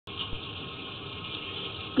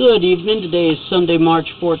Good evening. Today is Sunday, March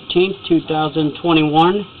 14th,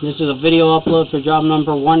 2021. This is a video upload for job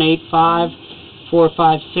number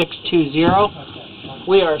 185-45620.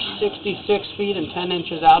 We are 66 feet and 10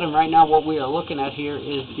 inches out, and right now what we are looking at here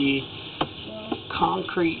is the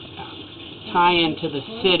concrete tie-in to the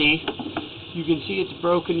city. You can see it's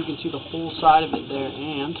broken. You can see the whole side of it there,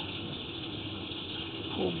 and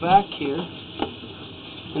pull back here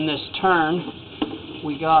in this turn,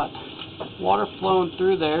 we got water flowing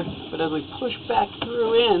through there, but as we push back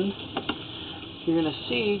through in, you can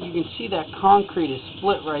see that concrete is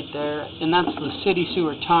split right there, and that's the city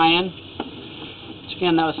sewer tie-in.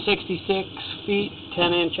 Again, that was 66 feet,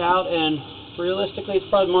 10 inch out, and realistically it's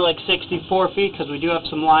probably more like 64 feet because we do have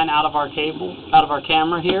some line out of our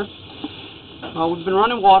camera here. We've been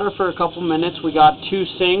running water for a couple minutes. We got 2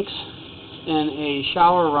 sinks and a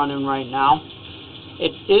shower running right now.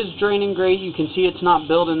 It is draining great. You can see it's not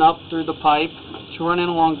building up through the pipe. It's running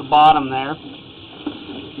along the bottom there.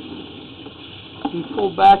 We pull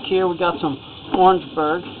back here, we got some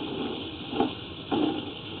Orangeburg.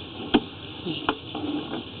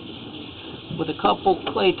 With a couple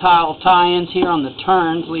clay tile tie-ins here on the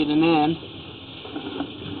turns leading in.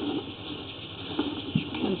 You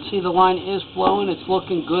can see the line is flowing. It's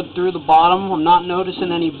looking good through the bottom. I'm not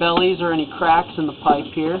noticing any bellies or any cracks in the pipe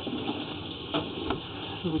here.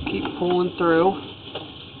 We keep pulling through.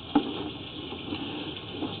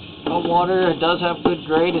 The water, it does have good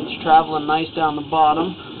grade. It's traveling nice down the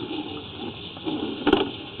bottom.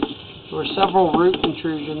 There were several root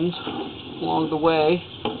intrusions along the way.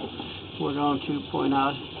 We're going to point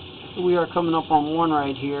out. We are coming up on one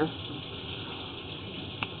right here.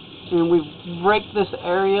 And we've raked this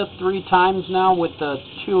area 3 times now with the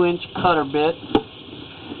 2-inch cutter bit.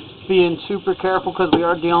 Being super careful because we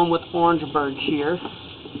are dealing with Orangeburg here.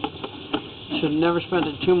 Should never spend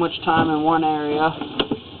too much time in one area.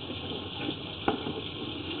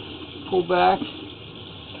 Pull back.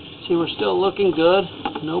 See, we're still looking good.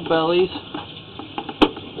 No bellies.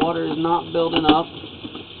 Water is not building up.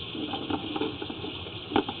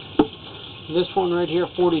 This one right here,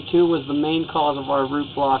 42, was the main cause of our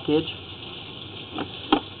root blockage.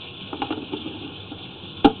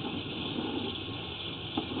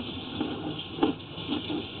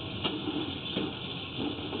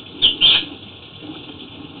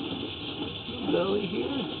 Belly here.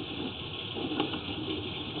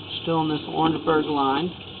 Still in this Orangeburg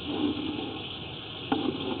line.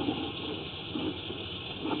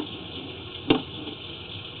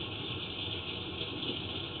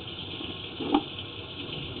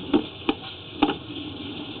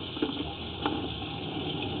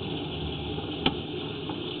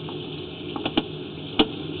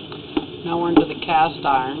 Now we're into the cast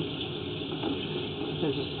iron.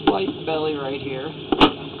 There's a slight belly right here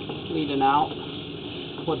leading out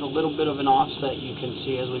with a little bit of an offset you can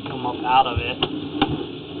see as we come up out of it.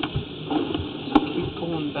 So keep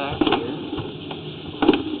pulling back here.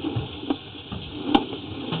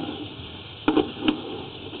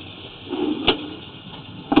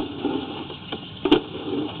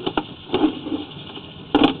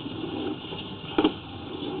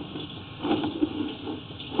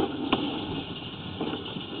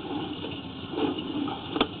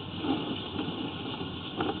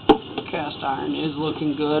 Cast iron is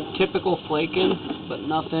looking good. Typical flaking, but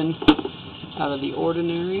nothing out of the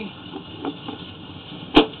ordinary.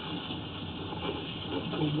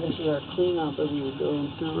 And this is our cleanout that we were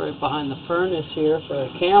going through right behind the furnace here for the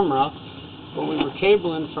camera. But we were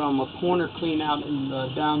cabling from a corner cleanout in the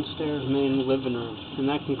downstairs main living room. And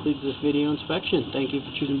that concludes this video inspection. Thank you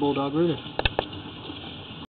for choosing Bulldog Rooter.